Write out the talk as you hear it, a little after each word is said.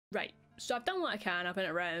Right, so I've done what I can, I've went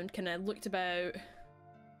around, kind of looked about,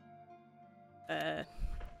 got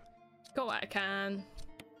what I can.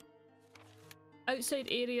 Outside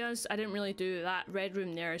areas, I didn't really do that. Red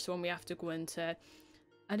room there is one we have to go into.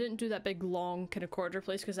 I didn't do that big long kind of corridor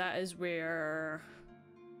place because that is where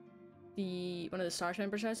one of the Stars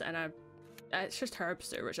members is, and it's just herbs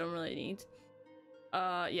there, which I don't really need.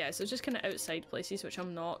 Yeah, so it's just kind of outside places, which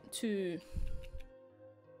I'm not too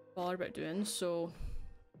bothered about doing, so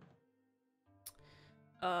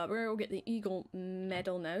we're gonna go get the Eagle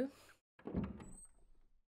Medal now.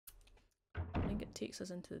 I think it takes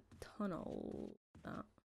us into the tunnel. That.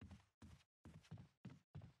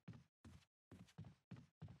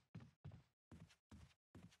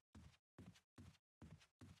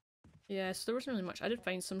 Yeah, so there wasn't really much. I did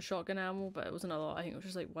find some shotgun ammo, but it wasn't a lot. I think it was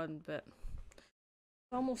just like one bit.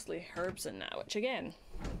 Well, mostly herbs in that, which again,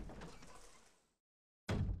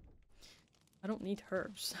 I don't need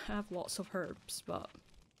herbs. I have lots of herbs, but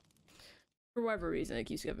for whatever reason it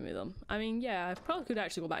keeps giving me them. I mean, yeah, I probably could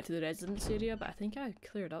actually go back to the residence area, but I think I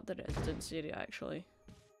cleared up the residence area actually.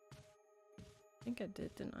 I think I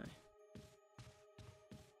did, didn't I?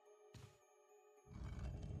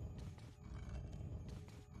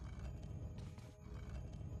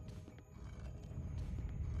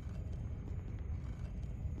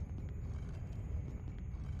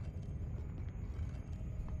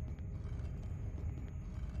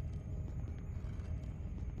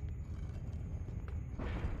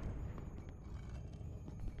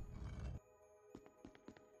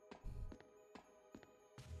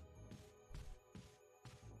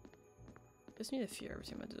 Gives me the fear every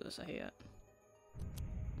time I do this, I hate it.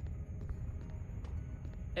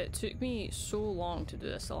 It took me so long to do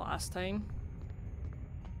this the last time.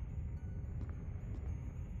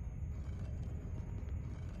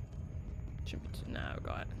 Should be too now,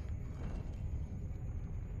 got it.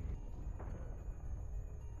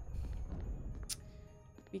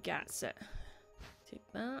 We got it.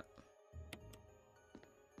 Take that.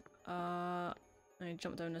 I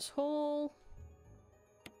jump down this hole.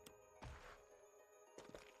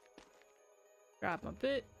 Grab my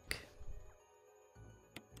book.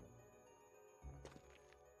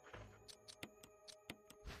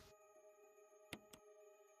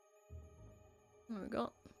 There we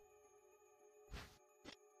go.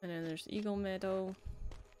 And then there's the Eagle Medal.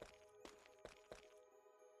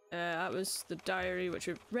 That was the diary which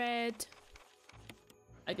we've read.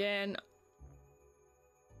 Again,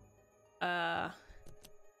 I'm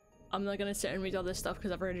not gonna sit and read all this stuff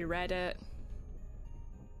because I've already read it.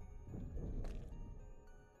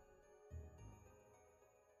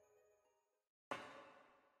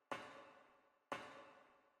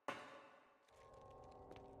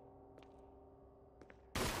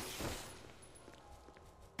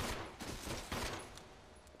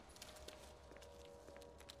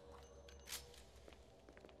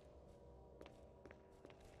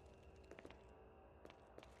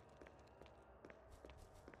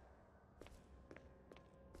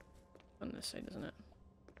 On this side, isn't it?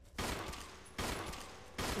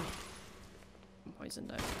 I'm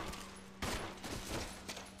poisoned out.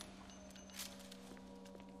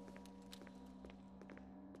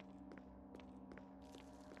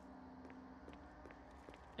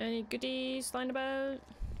 Any goodies lying about?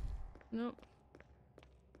 Nope.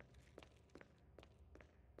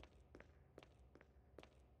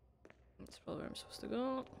 That's probably where I'm supposed to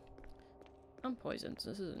go. I'm poisoned,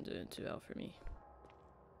 so this isn't doing too well for me.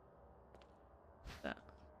 That.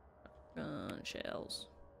 Gun shells.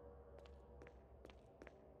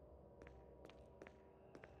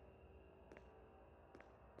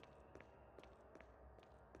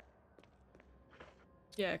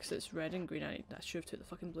 Yeah, because it's red and green. I should have took the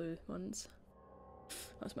fucking blue ones.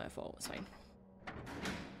 That's my fault, it's fine.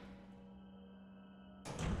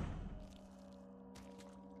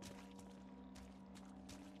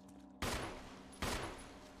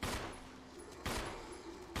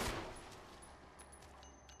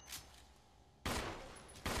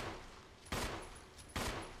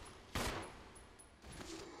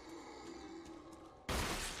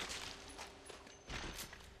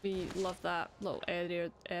 We love that little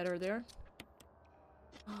error there.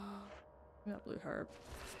 That blue herb.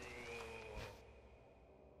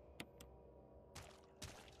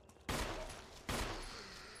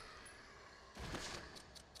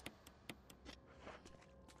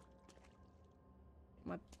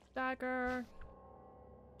 My dagger.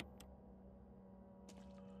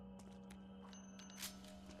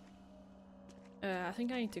 I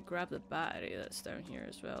think I need to grab the battery that's down here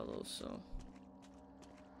as well, also.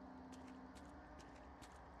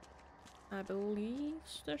 I believe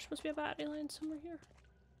there's supposed to be a battery line somewhere here.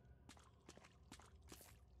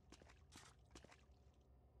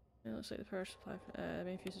 It looks like the power supply, the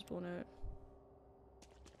main fuse is blown out.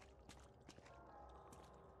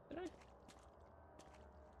 Did I?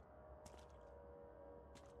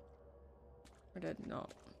 Or did I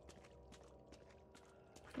not?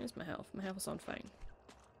 Here's my health. My health is on fine.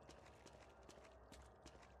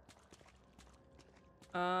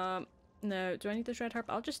 No, do I need this red herb?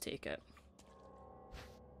 I'll just take it.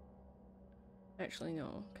 Actually,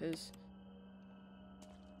 no, because...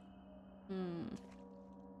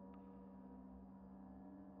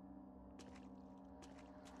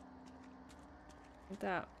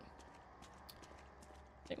 That...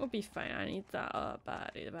 I think we'll be fine. I need that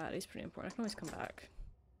battery. The battery's pretty important. I can always come back.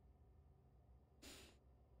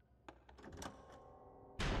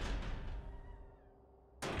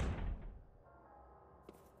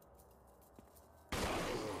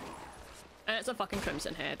 And it's a fucking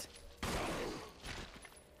crimson head.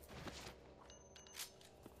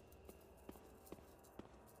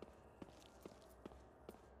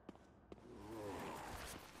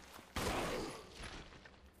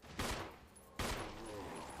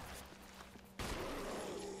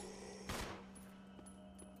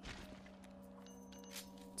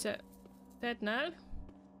 Is it dead now?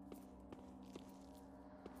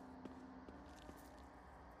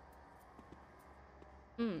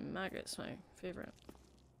 Maggots, my favourite.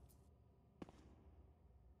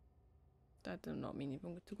 That did not mean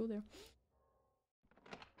even to go there.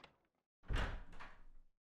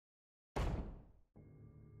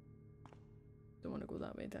 Don't want to go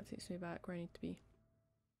that way, that takes me back where I need to be.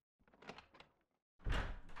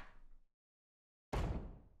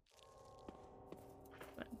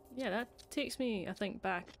 But yeah, that takes me, I think,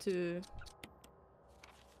 back to...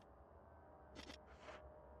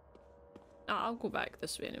 I'll go back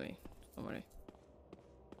this way anyway, don't worry.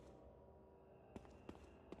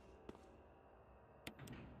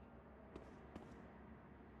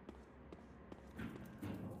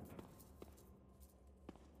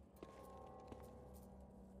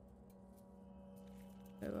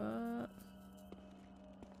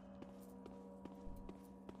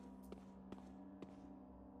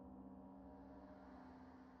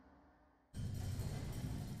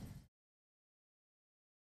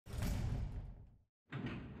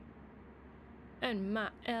 And my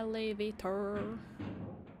elevator,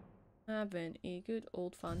 having a good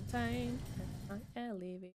old fun time at my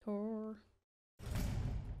elevator. Oh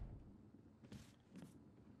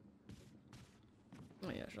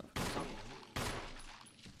yeah, sure.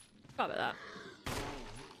 How about that?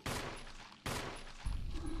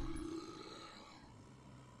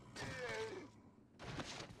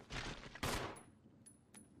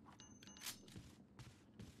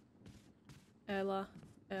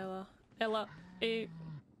 Ella, eh.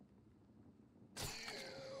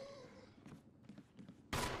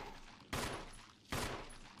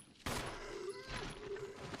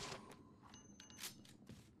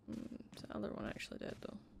 The other one actually dead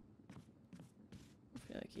though. I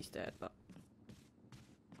feel like he's dead, but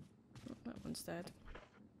oh, that one's dead.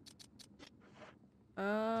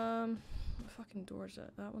 What fucking door is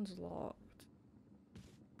it? That one's locked.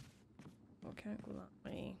 Oh, can't go that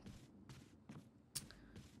way.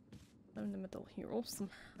 I'm in the middle here. Oh, some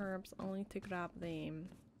herbs. I'll need to grab them.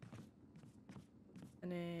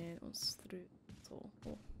 And then what's through? So,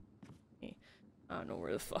 oh, okay. I don't know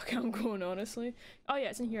where the fuck I'm going, honestly. Oh yeah,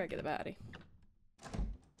 it's in here. I get the battery.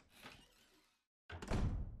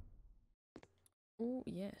 Oh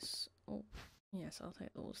yes. Oh yes, I'll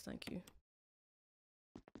take those. Thank you.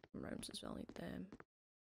 Rounds as well. Need them.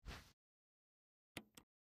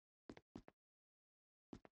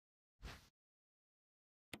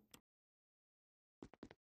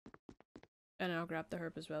 And I'll grab the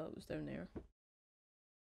herb as well. It was down there.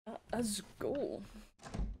 Let's go.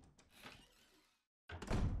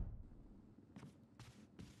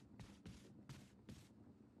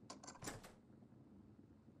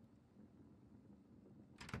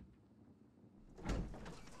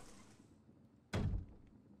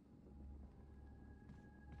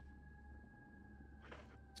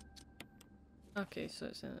 Okay, so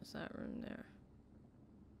it's in that room there.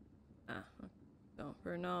 Ah, no,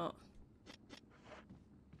 we're not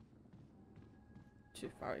too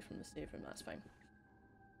far away from the save room, that's fine.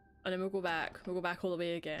 And then we'll go back all the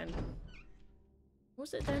way again. What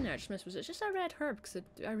was it down there I just missed? Was it just a red herb? Because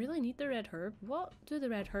I really need the red herb. What do the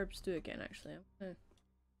red herbs do again, actually? I'm gonna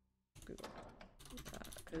Google that,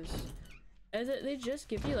 because is it they just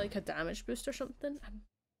give you like a damage boost or something? I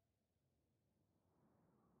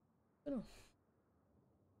don't know.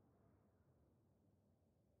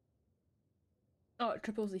 Oh, it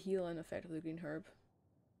triples the healing effect of the green herb.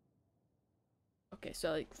 Okay,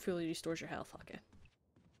 so like fully restores your health, okay.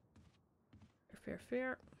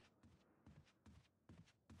 fair.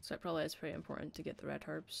 So it probably is pretty important to get the red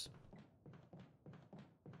herbs.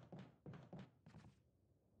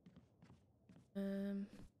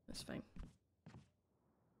 That's fine.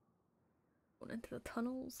 Going into the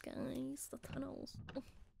tunnels, guys. The tunnels. Oh.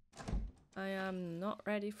 I am not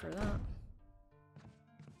ready for that.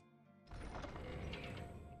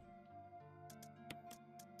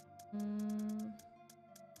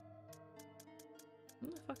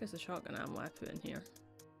 What the fuck is the shotgun ammo I put in here?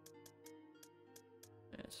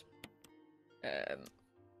 Yes.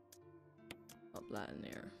 Pop that in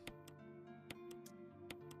there.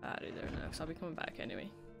 Out of there now, because I'll be coming back anyway.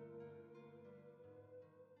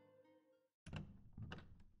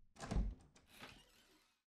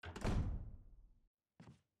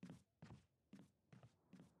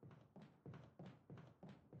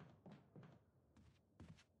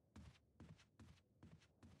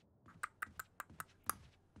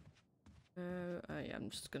 Yeah,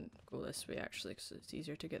 I'm just gonna go this way actually, because it's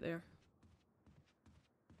easier to get there.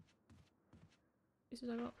 Pieces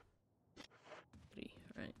I got? 3,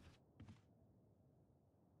 right.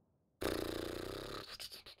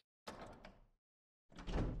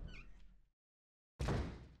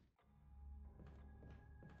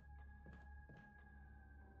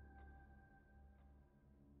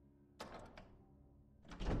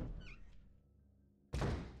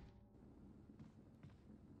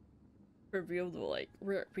 Reveal though, like,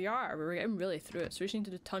 we're getting really through it, so we just need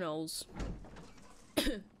to do tunnels.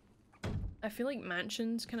 I feel like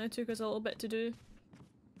mansions kind of took us a little bit to do.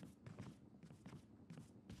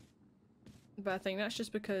 But I think that's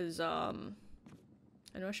just because, I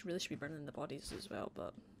know I really should be burning the bodies as well,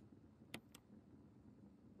 but...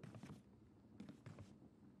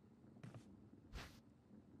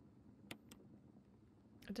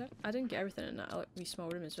 I didn't get everything in that wee small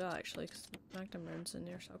room as well, actually, because the magnum rounds in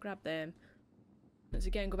there, so I'll grab them. Let's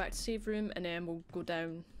again go back to save room, and then we'll go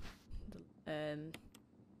down the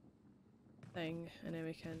thing, and then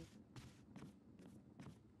we can...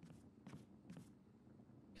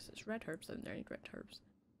 Because it's red herbs down there, I need red herbs.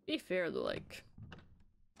 To be fair though, like...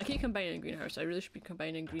 I keep combining green herbs, so I really should be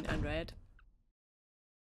combining green and red.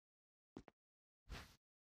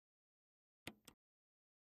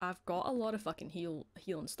 I've got a lot of fucking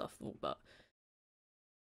healing stuff though, but...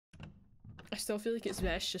 I still feel like it's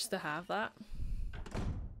best just to have that.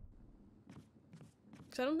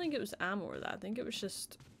 Because I don't think it was ammo or that, I think it was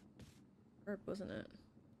just... herb, wasn't it?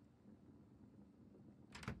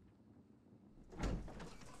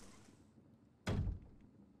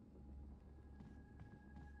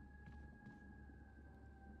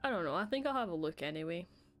 I don't know, I think I'll have a look anyway.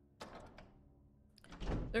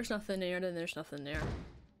 There's nothing there, then there's nothing there.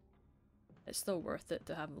 It's still worth it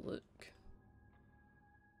to have a look.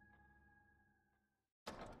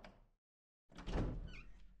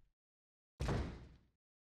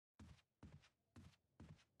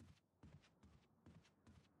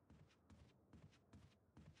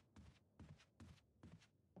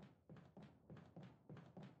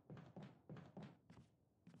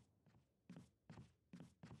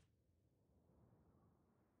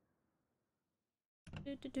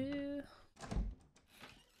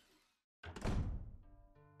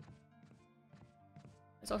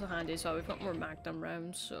 It's also handy as well, we've got more magnum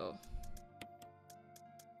rounds, so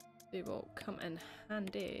they will come in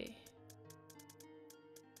handy.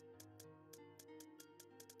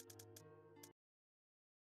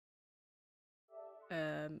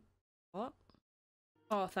 What?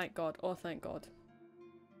 Oh, thank God. Oh, thank God.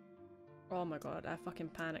 Oh my God, I fucking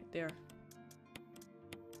panicked there.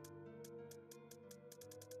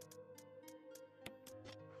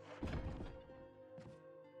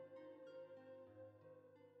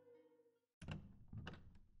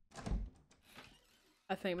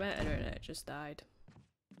 I think my internet just died.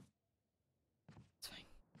 It's fine.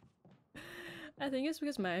 I think it's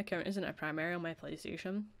because my account isn't a primary on my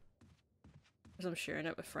PlayStation. Because I'm sharing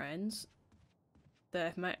it with friends. That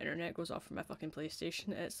if my internet goes off from my fucking PlayStation,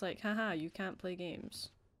 it's like, haha, you can't play games.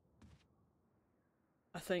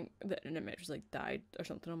 I think the internet just like died or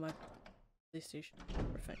something on my PlayStation.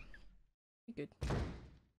 Perfect. Be good.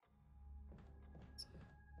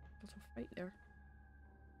 Little fight there.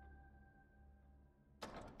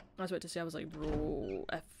 I was about to say, I was like, bro,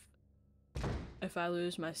 if I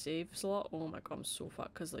lose my save slot, oh my God, I'm so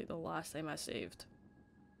fucked, because like the last time I saved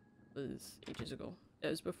was ages ago. It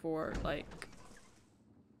was before, like,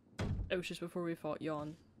 it was just before we fought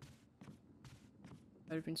Yawn.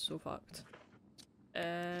 I'd have been so fucked.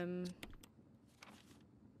 Yeah,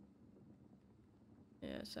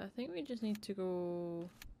 so I think we just need to go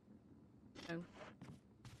down.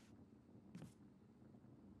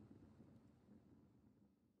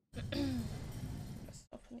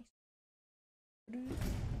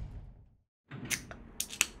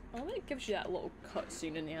 gives you that little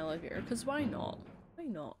cutscene in the elevator, because why not? Why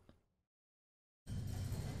not?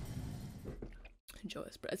 Enjoy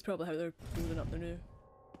it. It's probably how they're building up the new.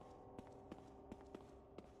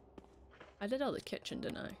 I did all the kitchen,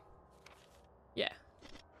 didn't I? Yeah.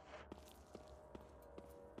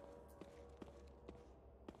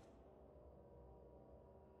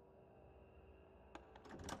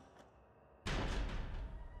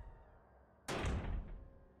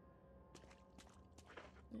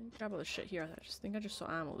 Grab all this shit here. I just think I just saw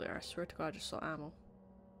ammo there. I swear to God I just saw ammo.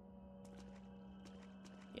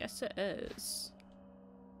 Yes it is.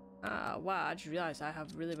 Ah, wow, I just realised I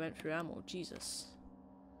have really went through ammo. Jesus.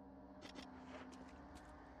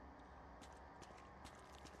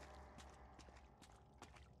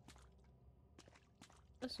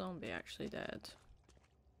 The zombie actually dead.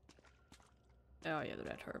 Oh yeah, the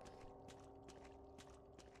red herb.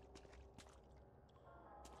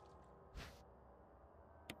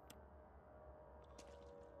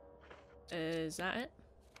 Is that it?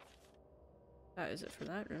 That is it for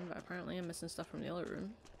that room, but apparently I'm missing stuff from the other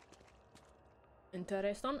room.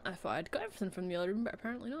 Interesting. I thought I'd got everything from the other room, but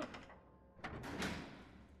apparently not.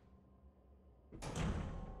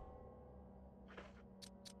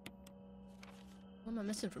 What am I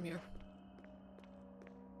missing from here?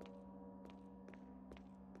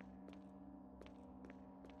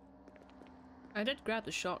 I did grab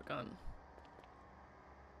the shotgun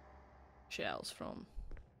shells from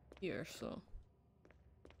here, so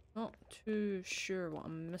not too sure what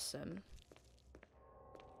I'm missing.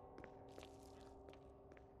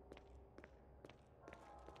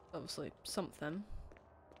 Obviously something.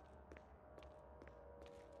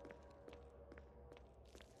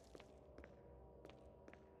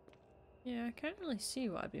 Yeah, I can't really see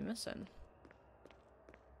what I'd be missing.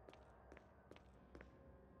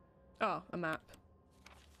 Oh, a map.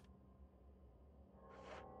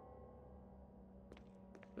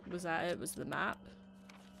 Was that it? Was the map?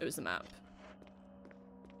 It was the map.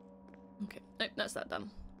 Okay, no, that's that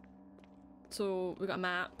done. So we got a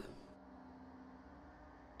map.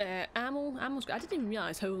 Ammo's good. I didn't even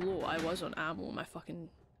realise how low I was on ammo in my fucking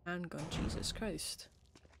handgun. Jesus Christ.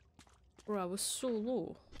 Bro, I was so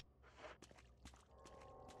low.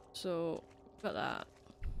 So, got that.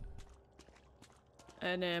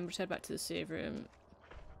 And then we'll just head back to the save room.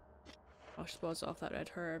 Wash spots off that red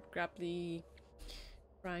herb. Grab the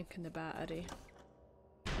rank and the battery.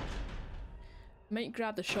 Might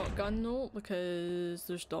grab the shotgun though, because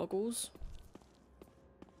there's doggos.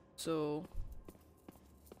 So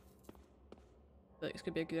I feel like it's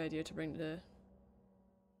gonna be a good idea to bring the...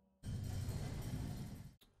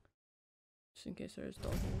 just in case there's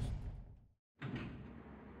doggos.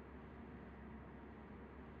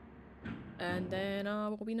 And then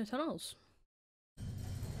we'll be in the tunnels.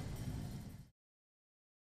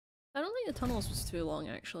 I don't think the tunnels was too long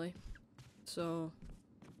actually, so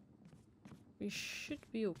we should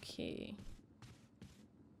be okay.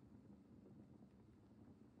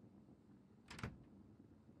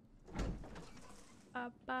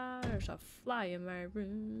 There's a fly in my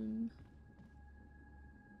room.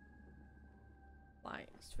 Fly,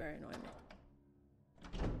 it's very annoying.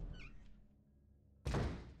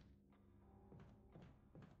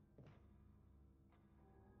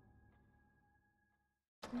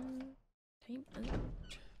 Time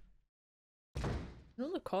out. I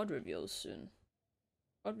know the COD reveals soon.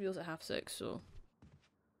 COD reveals at 6:30, so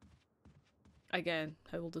again,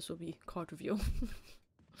 how old this will be? COD reveal.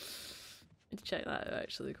 To check that out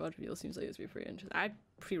actually, the COD reveal seems like it's be pretty interesting. I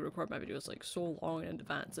pre-record my videos like so long in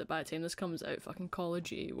advance that by the time this comes out, fucking Call of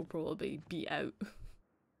Duty will probably be out.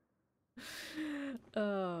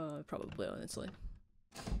 Probably honestly.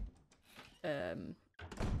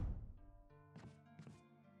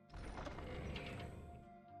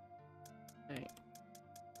 Right.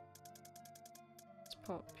 Let's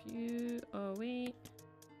pop you away.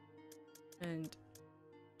 And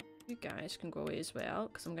you guys can go away as well,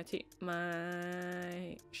 because I'm going to take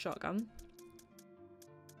my shotgun.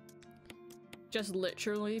 Just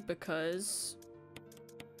literally because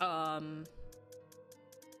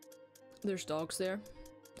there's dogs there.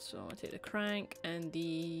 So I'll take the crank and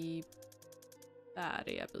the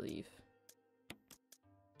battery, I believe.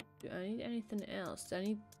 Do I need anything else? Do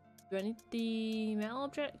I need the metal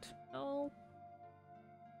object? No.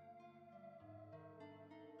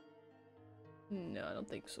 No, I don't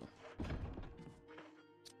think so.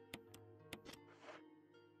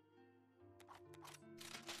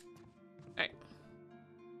 Alright.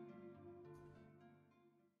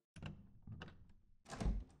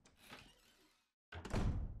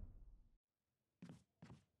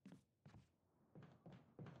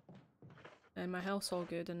 And my health's all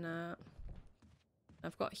good in that.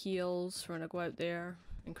 I've got heals for when I go out there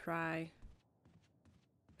and cry.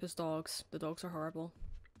 Because the dogs are horrible.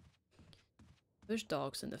 There's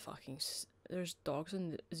dogs in the fucking... There's dogs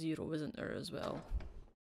in Zero, isn't there, as well?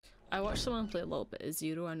 I watched someone play a little bit of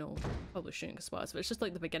Zero, I know. Probably shouldn't because but it's just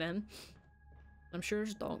like the beginning. I'm sure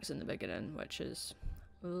there's dogs in the beginning, which is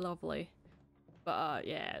lovely. But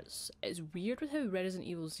yeah, it's weird with how Resident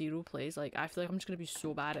Evil Zero plays. Like, I feel like I'm just gonna be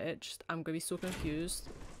so bad at it. I'm gonna be so confused.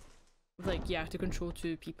 Like, you have to control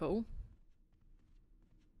 2 people.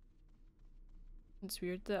 It's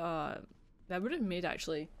weird that, that would have made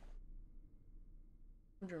actually...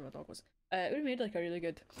 I wonder where my dog was. It would have made like a really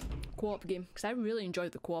good co-op game. Because I really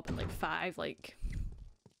enjoyed the co-op in like 5, like...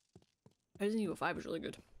 Resident Evil 5 was really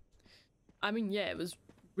good. I mean, yeah, it was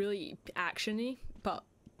really action-y, but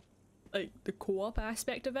like the co-op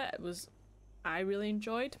aspect of it was... I really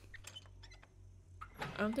enjoyed.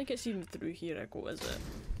 I don't think it's even through here I go, is it?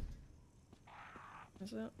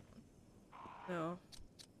 Is it? No.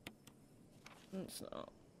 It's not.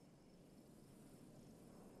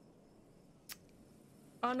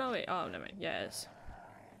 Oh no, wait. Oh, never mind. Yeah, it is.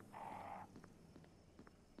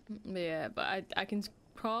 Yeah, but I can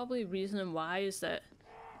probably reason why is that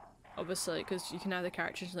obviously because you can have the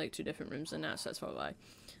characters in like 2 different rooms and that, so that's probably why.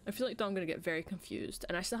 I feel like I'm gonna get very confused,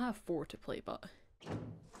 and I still have 4 to play, but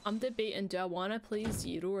I'm debating, do I want to play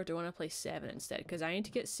 0 or do I want to play 7 instead? Because I need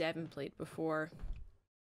to get 7 played before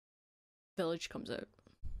Village comes out.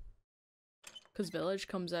 Because Village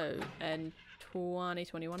comes out in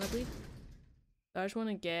 2021, I believe. I just want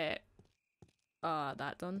to get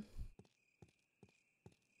that done.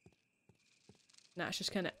 And that's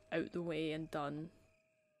just kind of out the way and done.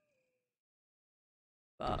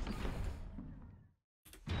 But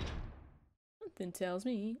something tells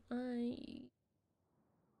me I'm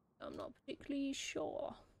not particularly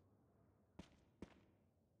sure.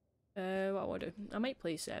 What would I do? I might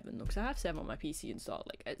play 7 though, because I have 7 on my PC installed.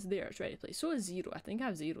 Like, it's there, it's ready to play. So is 0. I think I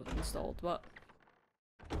have 0 installed, but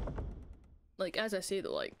like, as I say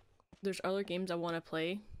though, like, there's other games I want to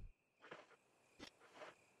play.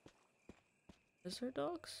 Is there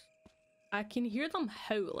dogs? I can hear them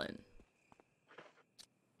howling.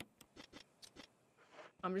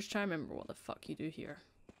 I'm just trying to remember what the fuck you do here.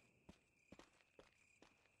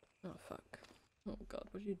 Oh fuck. Oh god,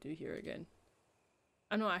 what do you do here again?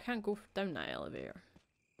 I know I can't go down that elevator.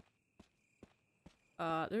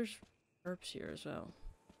 There's herbs here as well.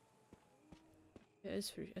 Yeah,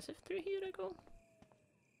 is it through here I go?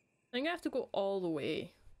 I think I have to go all the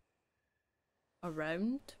way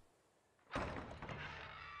around.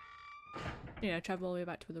 Yeah, travel all the way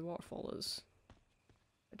back to where the waterfall is,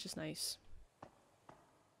 which is nice.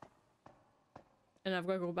 And I've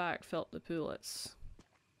got to go back, fill up the pool. It's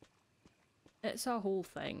a whole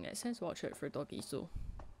thing. It says watch out for doggies though.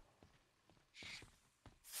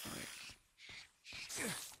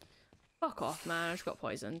 Fuck off, man. I just got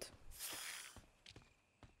poisoned.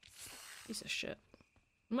 Piece of shit.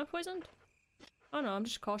 Am I poisoned? Oh no, I'm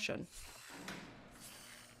just caution.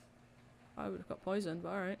 I would have got poisoned, but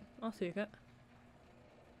alright. I'll take it.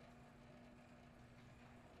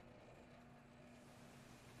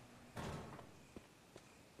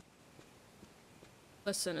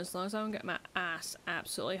 Listen, as long as I don't get my ass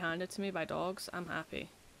absolutely handed to me by dogs, I'm happy.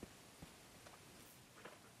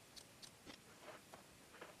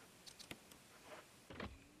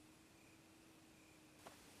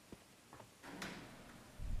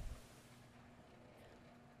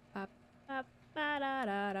 Ba ba ba da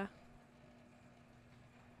da da.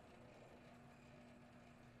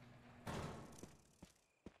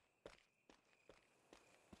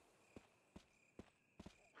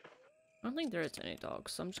 I don't think there is any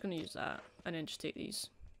dogs, so I'm just gonna use that and then just take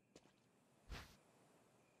these.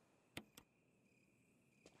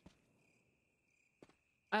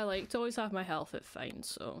 I like to always have my health at fine,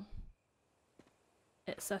 so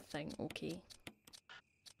it's a thing, okay.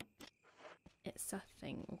 It's a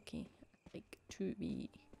thing, okay. Like to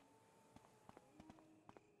be.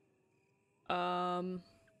 Gotta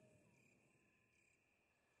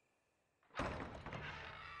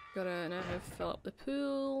now fill up the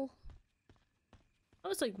pool. I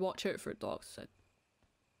was like, watch out for dogs. I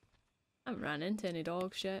haven't ran into any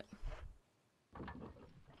dogs yet.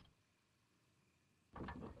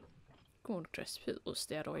 Come on, Chris, put those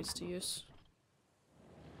steroids to use.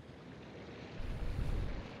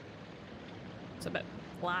 It's a bit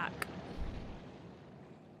black.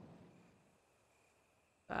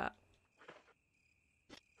 But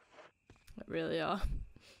they really are.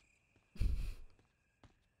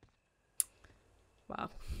 Wow.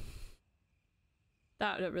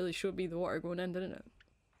 That really showed me the water going in, didn't it?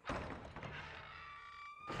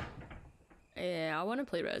 Yeah, I want to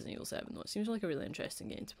play Resident Evil 7 though. It seems like a really interesting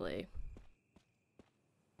game to play.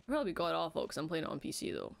 It'll probably be god awful because I'm playing it on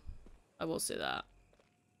PC though. I will say that.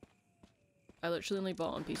 I literally only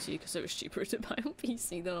bought it on PC because it was cheaper to buy on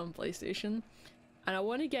PC than on PlayStation. And I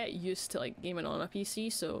want to get used to like gaming on a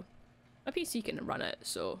PC, so a PC can run it,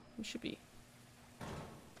 so we should be...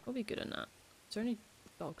 we'll be good in that. Is there any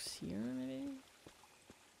dogs here, maybe?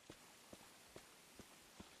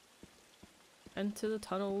 Into the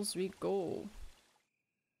tunnels we go.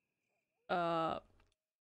 I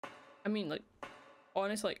mean, like,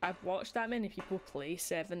 honestly, like, I've watched that many people play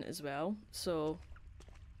 7 as well, so...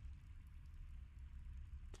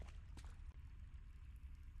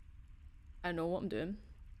 I know what I'm doing.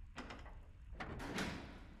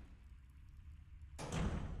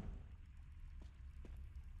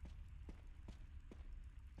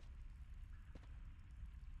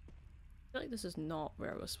 I feel like this is not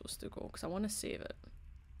where I was supposed to go, because I want to save it.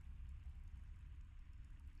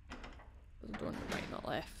 There's a door on the right, not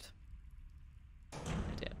left.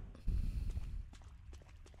 Idiot.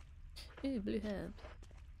 Ooh, blue head.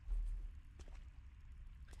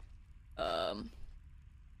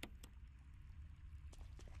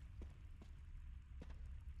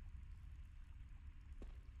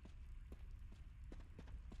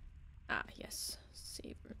 Ah, yes.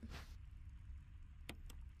 Save room.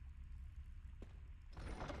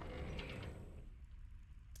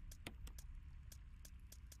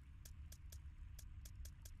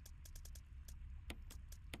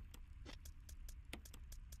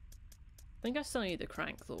 I think I still need the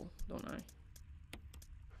crank though, don't I?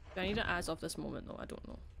 Do I need it as of this moment though? I don't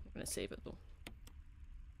know. I'm gonna save it though.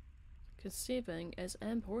 Because saving is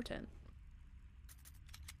important.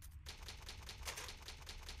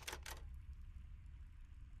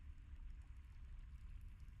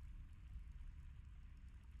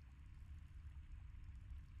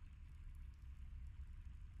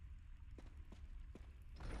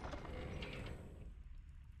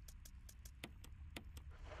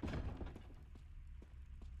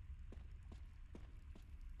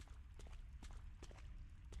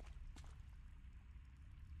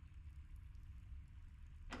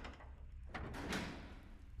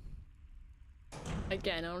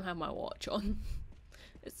 Again, I don't have my watch on.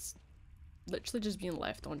 It's literally just being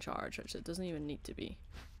left on charge, which it doesn't even need to be.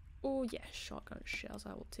 Oh yes, shotgun shells,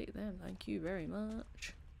 I will take them, thank you very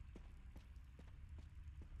much.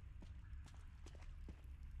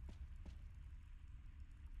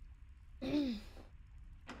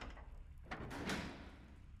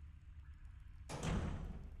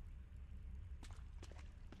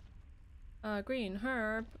 Green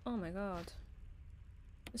herb, oh my god.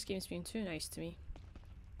 This game's been too nice to me.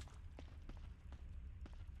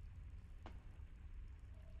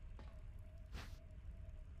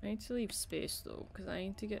 I need to leave space though, because I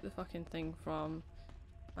need to get the fucking thing from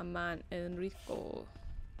my man Enrico.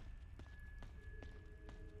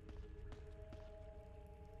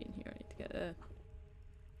 In here, I need to get the...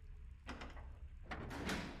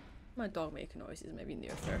 My dog making noises, maybe in the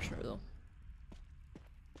air freshener though.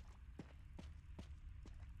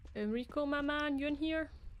 Enrico, my man, you in here?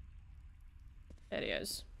 There he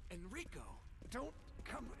is. Enrico, don't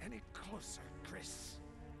come any closer, Chris.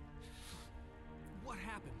 What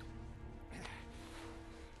happened?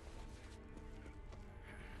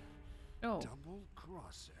 Oh. Double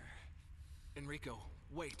crosser. Enrico,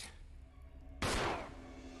 wait.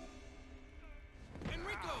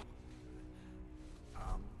 Enrico!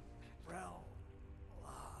 Umbrella.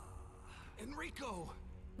 Enrico!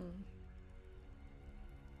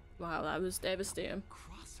 Wow, that was devastating.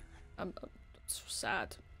 Crosser. I'm so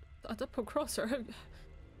sad. A double crosser?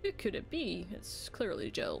 Who could it be? It's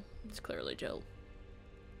clearly Jill. It's clearly Jill.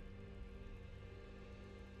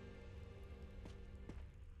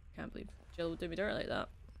 Can't believe Jill would do me dirty like that.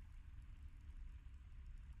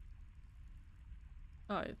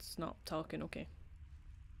 Oh, it's not talking, okay.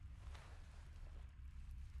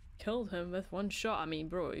 Killed him with one shot. I mean,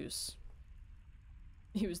 bro,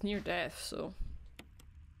 he was near death, so...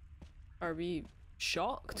 Are we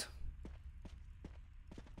shocked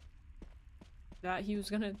that he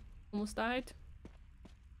was gonna almost died?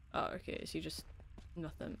 Oh, okay, is he just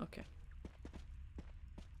nothing? Okay.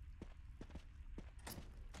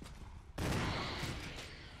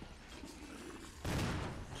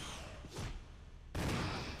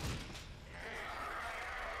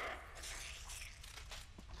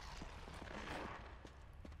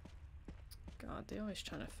 God, they always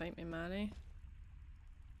trying to fight me, Manny.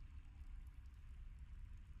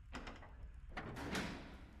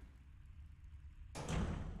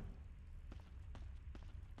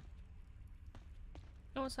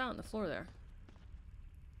 Oh, what's that on the floor there?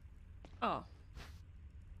 Oh,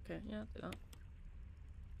 Okay, yeah, do that.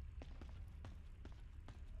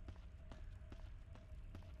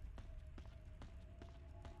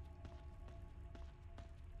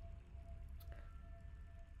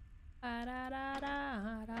 Da, da, da,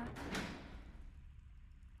 da, da.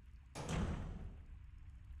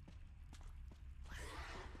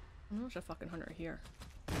 There's a fucking hunter here.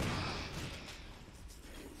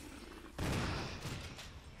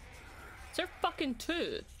 Is there fucking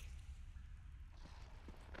two?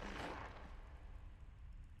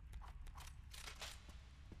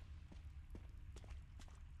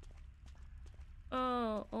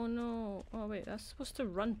 Oh, oh no. Oh wait, that's supposed to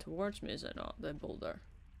run towards me, is it not? The boulder.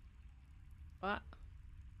 What?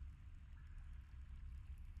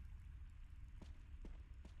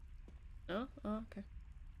 No? Oh, okay.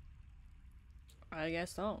 I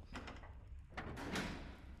guess not.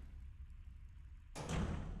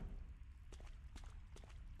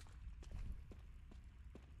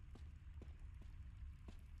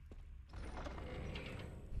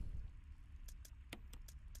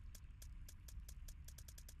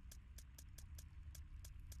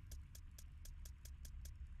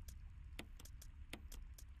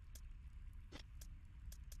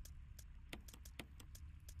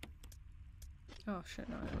 Oh shit,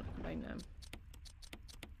 no, I don't combine them.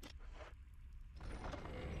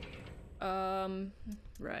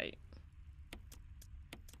 Right.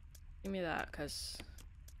 Give me that, cause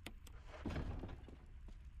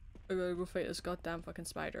I gotta go fight this goddamn fucking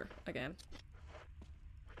spider again.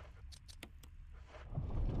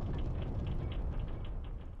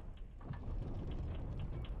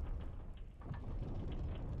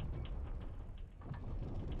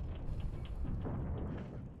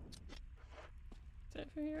 Is it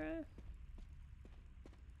from here?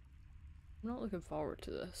 I'm not looking forward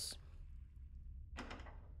to this.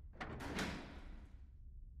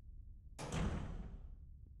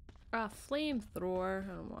 Ah, flamethrower.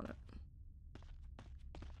 I don't want it.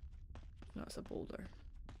 No, it's a boulder.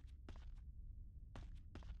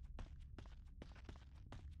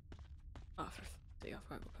 Ah, for fuck's sake, I've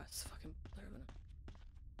gotta go past this fucking boulder a minute.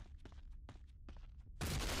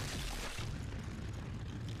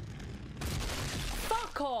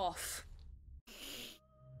 Fuck off!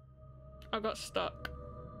 I got stuck.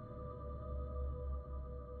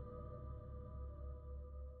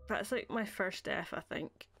 That's like my first death, I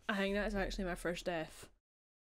think. I think that is actually my first death.